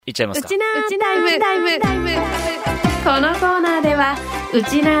いっちゃいますか。うちなータイム。このコーナーではう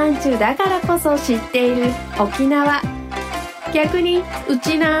ちなんちゅだからこそ知っている沖縄、逆にう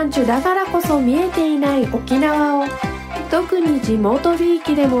ちなんちゅだからこそ見えていない沖縄を特に地元びい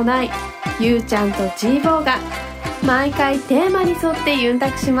きでもないゆうちゃんとちーぼーが毎回テーマに沿ってユン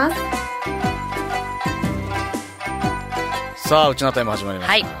タクします。さあうちなタイム始まりまし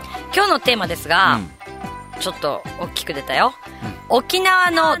た。はい、今日のテーマですが、ちょっと大きく出たよ、沖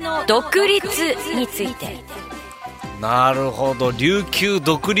縄の独立について。なるほど、琉球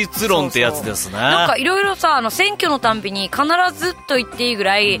独立論ってやつですね。なんかいろいろさ、選挙のたんびに必ずと言っていいぐ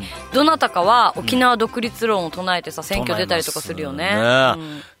らい、どなたかは沖縄独立論を唱えてさ、選挙出たりとかするよね。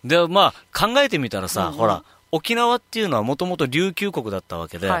でまあ考えてみたらさ、ほら沖縄っていうのはもともと琉球国だったわ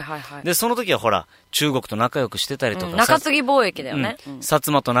けで、でその時はほら中国と仲良くしてたりとか、中継ぎ貿易だよね、薩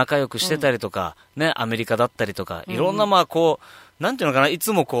摩と仲良くしてたりとか、ね、アメリカだったりとか、いろんなまあこうなんていうのかな、い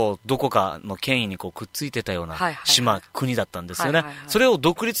つもこうどこかの権威にこうくっついてたような島、国だったんですよね。それを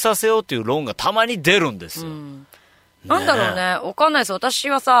独立させようという論がたまに出るんですよ。なんだろうね、わかんないです。私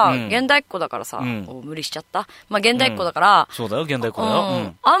はさ、現代っ子だからさ、無理しちゃった。まあ現代っ子だから、そうだよ、現代っ子だ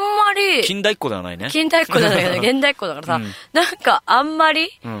よ。あんまり近代っ子ではないね。近代っ子じゃないよね、現代っ子だからさ、なんかあんま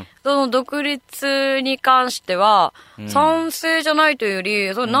り、その独立に関しては、賛成じゃないというよ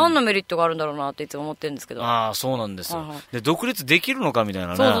り、それ何のメリットがあるんだろうなっていつも思ってるんですけど。ああ、そうなんですよ。で、独立できるのかみたいな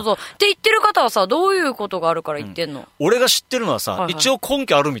ね。そうって言ってる方はさ、どういうことがあるから言ってんの？俺が知ってるのはさ、一応根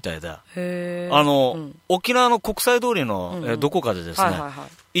拠あるみたいで。沖縄の国際通りのどこかでですね、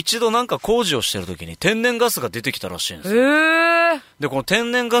一度なんか工事をしてる時に天然ガスが出てきたらしいんですよ。で、この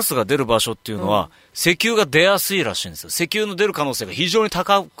天然ガスが出る場所っていうのは、石油が出やすいらしいんですよ。石油の出る可能性が非常に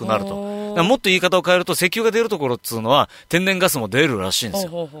高くなると。もっと言い方を変えると、石油が出るところっていうのは天然ガスも出るらしいんです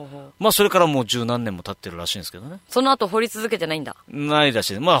よ。まあそれからもう十何年も経ってるらしいんですけどね。その後掘り続けてないんだ。ないら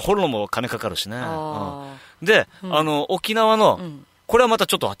しい。まあ掘るのも金かかるしね。で、沖縄の、これはまた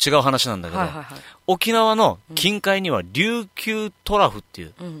ちょっと違う話なんだけど、沖縄の近海には琉球トラフってい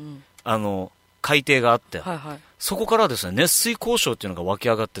う、海底があって、そこからですね、熱水鉱床っていうのが湧き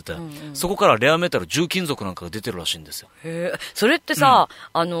上がってて、そこからレアメタル、重金属なんかが出てるらしいんですよ。それってさ、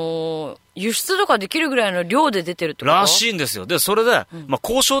輸出とかできるぐらいの量で出てるってことらしいんですよ。で、それで、まあ、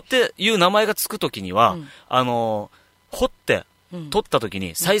鉱床っていう名前がつくときには、掘って、取った時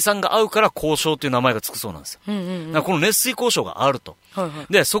に採算が合うから鉱床っていう名前がつくそうなんですよ。だからこの熱水鉱床があると。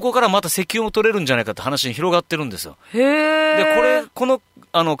で、そこからまた石油も取れるんじゃないかって話に広がってるんですよ。で、この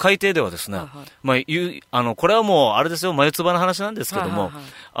海底ではですね、まあ、これはもうあれですよ、眉唾の話なんですけども、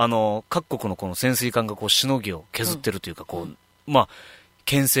各国のこの潜水艦がこうしのぎを削ってるというか、こう、まあ、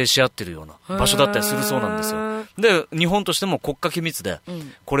牽制し合ってるような場所だったりするそうなんですよ。で、日本としても国家機密で、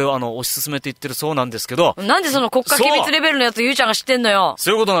これを推し進めていってるそうなんですけど。なんでその国家機密レベルのやつゆうちゃんが知ってんのよ。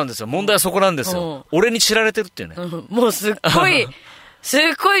そういうことなんですよ。問題はそこなんですよ。俺に知られてるっていうね。もうすっ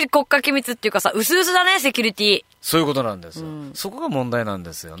ごい国家機密っていうかさ、薄々だね、セキュリティ。そういうことなんですよ。そこが問題なん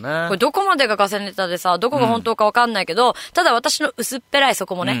ですよね。これどこまでがガセネタでさ、どこが本当かわかんないけど、ただ私の薄っぺらいそ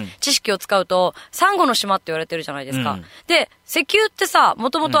こもね、知識を使うと、サンゴの島って言われてるじゃないですか。で、石油ってさ、も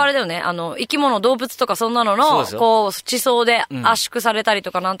ともとあれだよね、生き物、動物とかそんなのの、こう、地層で圧縮されたり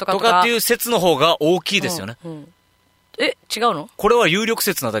とかなんとかとか。とかっていう説の方が大きいですよね。違うの？これは有力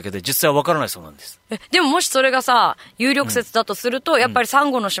説なだけで実際はわからないそうなんです。でももしそれがさ、有力説だとすると、やっぱりサン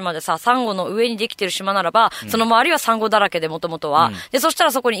ゴの島でさ、サンゴの上にできてる島ならば、その周りはサンゴだらけでもともとは。で、そした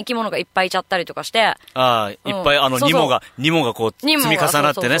らそこに生き物がいっぱいいちゃったりとかして。いっぱいニモがこう、積み重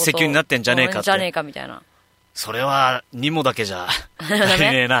なってね、石油になってんじゃねえかって。じゃねえかみたいな。それは、ニモだけじゃ、足り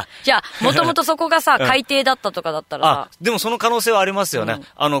ねえな。じゃあ、もともとそこがさ、海底だったとかだったらさ。でもその可能性はありますよね。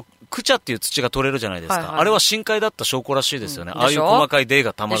クチャっていう土が取れるじゃないですか。あれは深海だった証拠らしいですよね。ああいう細かい泥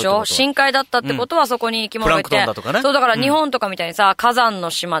が溜まるってことは。深海だったってことはそこに生き物がいて。プランクトンだとかね。そうだから日本とかみたいにさ、火山の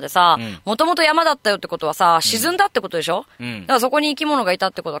島でさ、もともと山だったよってことはさ、沈んだってことでしょ？だからそこに生き物がいた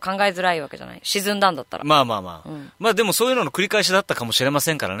ってことは考えづらいわけじゃない？沈んだんだったら。まあ。まあでもそういうのの繰り返しだったかもしれま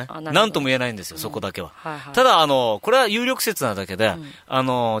せんからね。なんとも言えないんですよ、そこだけは。ただ、これは有力説なだけで、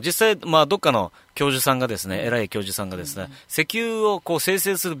実際、まあどっかの教授さんがですね、偉い教授さんがですね、石油をこう生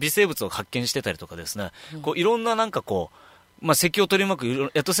成する微生物を発見してたりとかですね、こういろんななんかこう、まあ石油を取り巻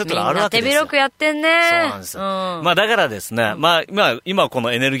くエトセトラあるわけですよ。みんな手広くやってんね。そうなんですよ。まあだからですね、まあ今こ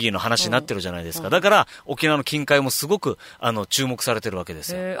のエネルギーの話になってるじゃないですか。だから沖縄の近海もすごく注目されてるわけで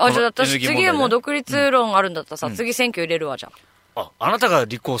すよ。じゃあ私次も独立論あるんだったらさ、次選挙入れるわじゃあ。あなたが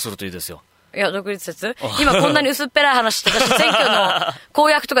立候補するといいですよ。いや、独立説今こんなに薄っぺらい話して、私選挙の公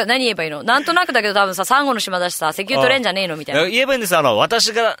約とか何言えばいいの？なんとなくだけど多分さ、サンゴの島だしさ、石油取れんじゃねえのみたいな。言えばいいんです。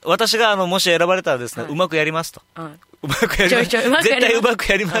私がもし選ばれたらですね、うまくやりますと。うまくやります。絶対うまく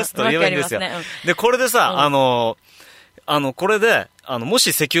やりますと言えばいいんですよ。で、これでさ、これで、もし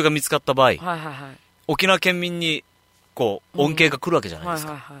石油が見つかった場合、沖縄県民に、こう、恩恵が来るわけじゃないです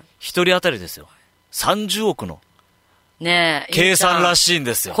か。一人当たりですよ。30億の。ねえ。計算らしいん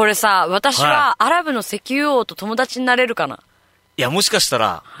ですよ。これさ、私はアラブの石油王と友達になれるかな？いや、もしかした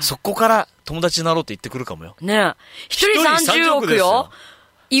ら、そこから友達になろうって言ってくるかもよ。ねえ。一人30億よ。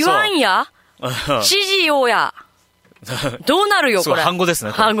言わんや指示王や。どうなるよ、これ。半語です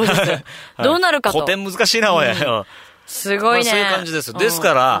ね。半語です。どうなるかと。古典難しいな、おい。すごいね。そういう感じです。です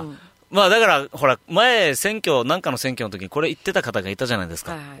から、まあだから、ほら、前、なんかの選挙の時にこれ言ってた方がいたじゃないです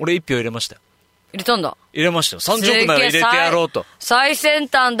か。俺1票入れましたよ。入れたんだ。入れましたよ。30億なら入れてやろうと。最先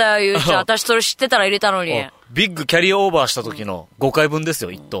端だよ、ゆうちゃん。私それ知ってたら入れたのに。ビッグキャリーオーバーした時の5回分です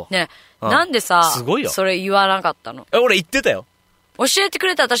よ、1等。ね。なんでさ、すごいよ。それ言わなかったの？俺言ってたよ。教えてく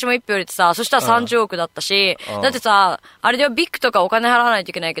れた私も1票入れてさ、そしたら30億だったし、だってさ、あれではビッグとかお金払わない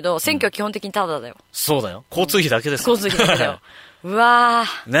といけないけど、選挙は基本的にタダだよ。そうだよ。交通費だけですよ。交通費だけだよ。うわ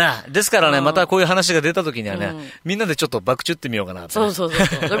ー。ねえ。ですからね、またこういう話が出た時にはね、みんなでちょっと爆中ってみようかなって。そう。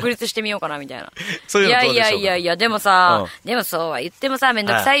独立してみようかな、みたいな。そういうのどうでしょうか。いや、でもさ、でもそうは言ってもさ、めん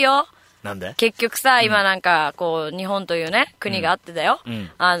どくさいよ。なんで？結局さ、今なんか、こう、日本というね、国があってだよ。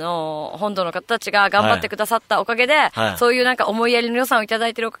本土の方たちが頑張ってくださったおかげで、そういうなんか思いやりの予算をいただ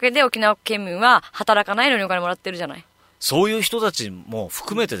いてるおかげで、沖縄県民は働かないのにお金もらってるじゃない。そういう人たちも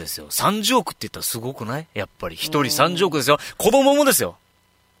含めてですよ。30億って言ったらすごくない？やっぱり一人30億ですよ。子供もですよ。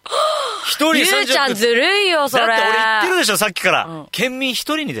一人30億。ゆうちゃんずるいよ、それ。だって俺言ってるでしょ、さっきから。県民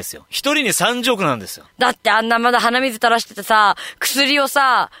一人にですよ。一人に30億なんですよ。だってあんなまだ鼻水垂らしててさ、薬を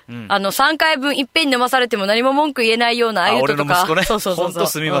さ、3回分いっぺんに飲まされても何も文句言えないようなあゆととか。俺の息子ね。そう。ほんと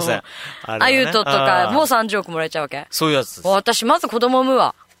すみません。あゆととか、もう30億もらえちゃうわけ？そういうやつです。私まず子供産む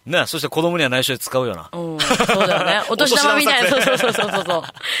わ。ね、そして子供には内緒で使うよな。そうだよね。お年玉みたいな。そう。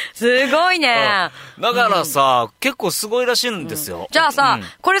すごいね。だからさ、結構すごいらしいんですよ。じゃあさ、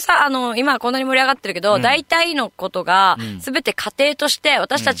これさ、今こんなに盛り上がってるけど、大体のことが、すべて家庭として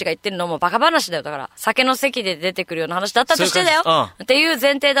私たちが言ってるのもバカ話だよ。だから、酒の席で出てくるような話だったとしてだよ。っていう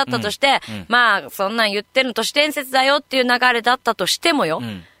前提だったとして、まあ、そんなん言ってるの都市伝説だよっていう流れだったとしてもよ。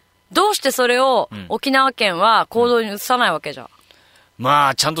どうしてそれを沖縄県は行動に移さないわけじゃん。ま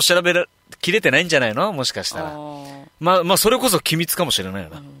あ、ちゃんと調べきれてないんじゃないの？もしかしたら。まあ、それこそ機密かもしれないよ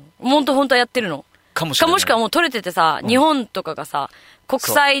な。本当はやってるの？かもしくはもう取れててさ、日本とかがさ、国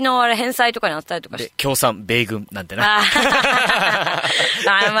債の返済とかにあったりとかして。共産、米軍なんてな。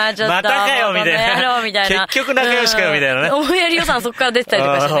まあちょっと。またかよ、みたいな。結局仲良しかよ、みたいなね。思いやり予算そこから出てたりと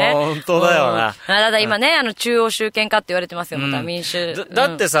かしてね。本当だよな。ただ今ね、中央集権化って言われてますよ、また民主。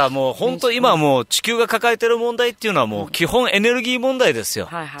だってさ、もう本当今もう地球が抱えてる問題っていうのはもう基本エネルギー問題ですよ。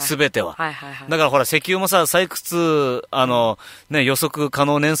すべては。だからほら、石油もさ、採掘、予測可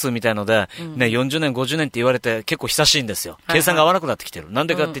能年数みたいので、ね、40年、50年って言われて結構久しいんですよ。計算が合わなくなってきてる。なん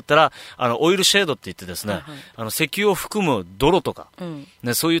でかって言ったら、オイルシェードって言ってですね、石油を含む泥とか、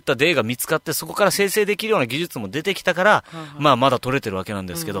ね、そういった泥が見つかって、そこから生成できるような技術も出てきたから、まあまだ取れてるわけなん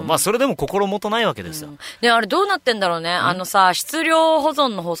ですけど、まあそれでも心もとないわけですよ。で、あれどうなってんだろうね。質量保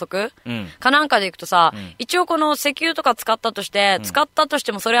存の法則かなんかでいくとさ、一応この石油とか使ったとして、使ったとし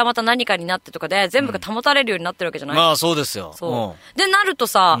てもそれはまた何かになってとかで、全部が保たれるようになってるわけじゃない？まあそうですよ。で、なると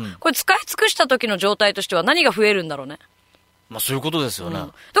さ、これ使い尽くした時の状態としては何が増えるんだろうね。まあそういうことですよね。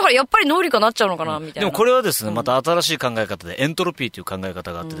だからやっぱり能力がなっちゃうのかな、みたいな。でもこれはですね、また新しい考え方でエントロピーという考え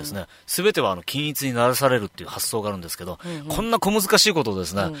方があってですね、すべては均一にならされるっていう発想があるんですけど、こんな小難しいことをで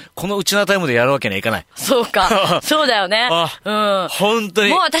すね、このうちなタイムでやるわけにはいかない。そうか。そうだよね。本当に。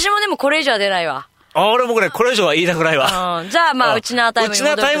もう私もでもこれ以上は出ないわ。俺もこれ以上は言いたくないわ。じゃあまあ、うちなタイムに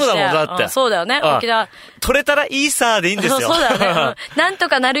戻るとして。うちなタイムだもんだって。そうだよね。沖縄。取れたらいいさーでいいんですよ。そうだよね。なんと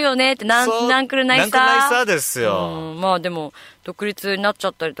かなるよねって、なんくるないさー。なんくるないさーですよ。まあでも、独立になっちゃ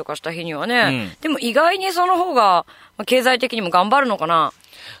ったりとかした日にはね。でも意外にその方が、経済的にも頑張るのかな。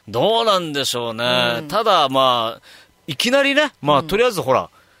どうなんでしょうね。ただまあ、いきなりね、まあとりあえずほら、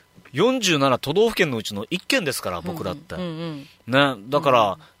47都道府県のうちの1県ですから、僕だって。ね。だか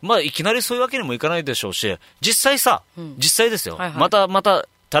ら、まあ、いきなりそういうわけにもいかないでしょうし、実際ですよ。また、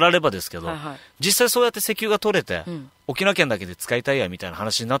たらればですけど、実際そうやって石油が取れて、沖縄県だけで使いたいや、みたいな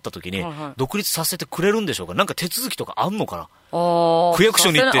話になった時に、独立させてくれるんでしょうか？なんか手続きとかあんのかな？区役所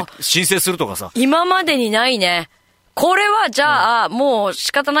に行って申請するとかさ。今までにないね。これは、じゃあ、もう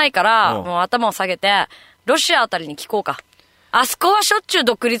仕方ないから、もう頭を下げて、ロシアあたりに聞こうか。あそこはしょっちゅう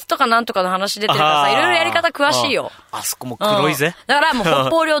独立とかなんとかの話出てるからさ、いろいろやり方詳しいよ。あそこも黒いぜ。だからもう北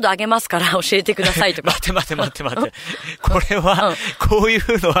方領土あげますから教えてくださいとか。待て。これは、こうい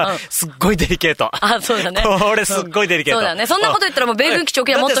うのは、すっごいデリケート。そうだね。これすっごいデリケート。そうだね。そんなこと言ったらもう米軍基地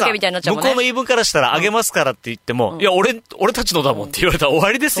沖縄持っとけみたいになっちゃうもんね。向こうの言い分からしたらあげますからって言っても、いや、俺たちのだもんって言われたら終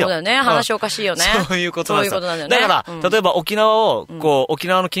わりですよ。そうだよね。話おかしいよね。そういうことなんですよ。そういうことなんだよね。だから、例えば沖縄を、沖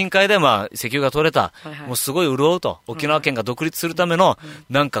縄の近海で石油が取れた。もうすごい潤うと。沖縄県が独立するための、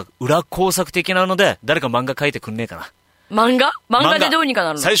なんか裏工作的なので、誰か漫画書いてくんねえかな。漫画でどうにか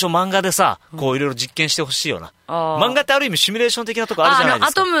なるの？最初漫画でさ、いろいろ実験してほしいよな。漫画ってある意味シミュレーション的なとこあるじゃないで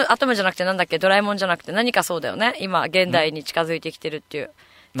すか。アトムじゃなくてなんだっけ、ドラえもんじゃなくて何かそうだよね。今、現代に近づいてきてるっていう。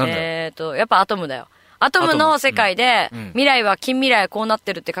やっぱアトムだよ。アトムの世界で、未来は近未来はこうなっ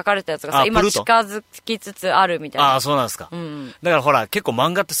てるって書かれたやつがさ、今近づきつつあるみたいな。そうなんですか。だからほら、結構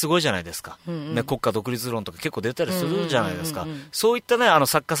漫画ってすごいじゃないですか。ね、国家独立論とか結構出たりするじゃないですか。そういったね、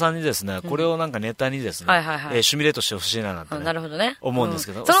作家さんにですね、これをなんかネタにですね、シミュレートしてほしいななんてね。なるほどね。思うんです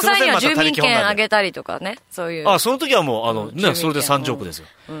けど。その際には住民権あげたりとかね、そういう。その時はもう、ね、それで30億ですよ。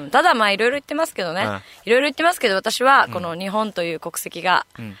ただまあいろいろ言ってますけどね。いろいろ言ってますけど、私はこの日本という国籍が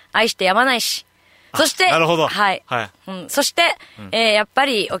愛してやまないし、そして、なるほど。はい。そして、やっぱ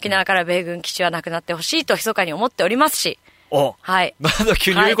り沖縄から米軍基地はなくなってほしいと密かに思っておりますし。はい。なんだ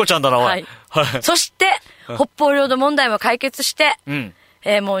急にゆいこちゃんだな、おい。はい。そして、北方領土問題も解決して、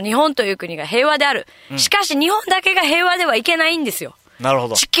もう日本という国が平和である。しかし日本だけが平和ではいけないんですよ。なるほ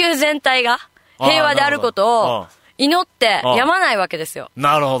ど。地球全体が平和であることを祈ってやまないわけですよ。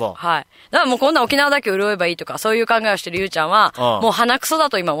なるほど。はい。だからもうこんな沖縄だけ潤えばいいとか、そういう考えをしてるゆうちゃんは、もう鼻くそだ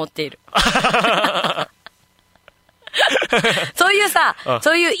と今思っている。そういうさ、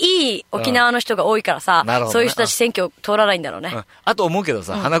そういういい沖縄の人が多いからさ、そういう人たち選挙通らないんだろうね。あと思うけど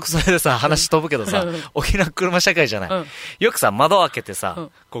さ、鼻くそでさ、話飛ぶけどさ、沖縄車社会じゃない。よくさ、窓開けてさ、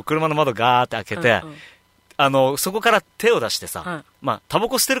こう車の窓ガーって開けて、そこから手を出してさ、タバ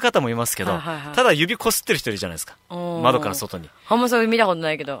コ捨てる方もいますけど、ただ指こすってる人いるじゃないですか。窓から外に。あんまそういう見たこと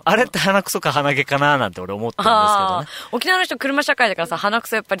ないけど。あれって鼻くそか鼻毛かななんて俺思ってるんですけどね。沖縄の人車社会だからさ、鼻く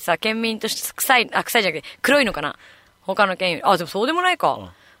そやっぱりさ、県民として臭いじゃなくて黒いのかな。他の県より。でもそうでもない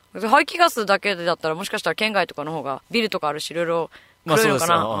か。排気ガスだけだったらもしかしたら県外とかの方がビルとかあるし、いろいろ黒いのか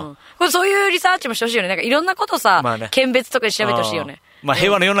な。これそういうリサーチもしてほしいよね。なんかいろんなことさ、県別とかで調べてほしいよね。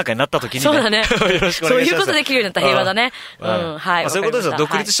平和の世の中になった時にね。そうだね。よろしくお願いします。そういうことできるようになったら平和だね。はい。そういうことですよ。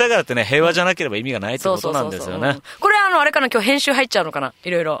独立したからってね、平和じゃなければ意味がないってことなんですよね。これあれかな、今日編集入っちゃうのかな、い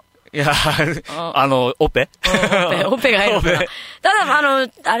ろいろ。いや、オペオペが入るから。た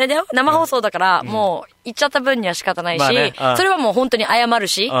だ、あれだよ、生放送だから、もう、言っちゃった分には仕方ないし、それはもう本当に謝る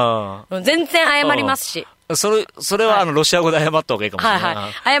し、全然謝りますし。それはロシア語で謝った方がいいかもしれな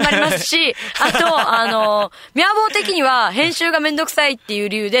い。謝りますし、あと、ミャーボー的には編集がめんどくさいっていう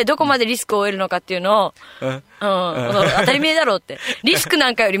理由でどこまでリスクを負えるのかっていうのを、当たり前だろうって。リスクな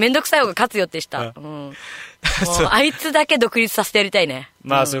んかよりめんどくさい方が勝つよってした。あいつだけ独立させてやりたいね。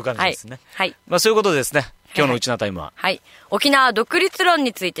そういう感じですね。はい。そういうことですね。今日のうちなタイムは。はい。沖縄独立論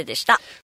についてでした。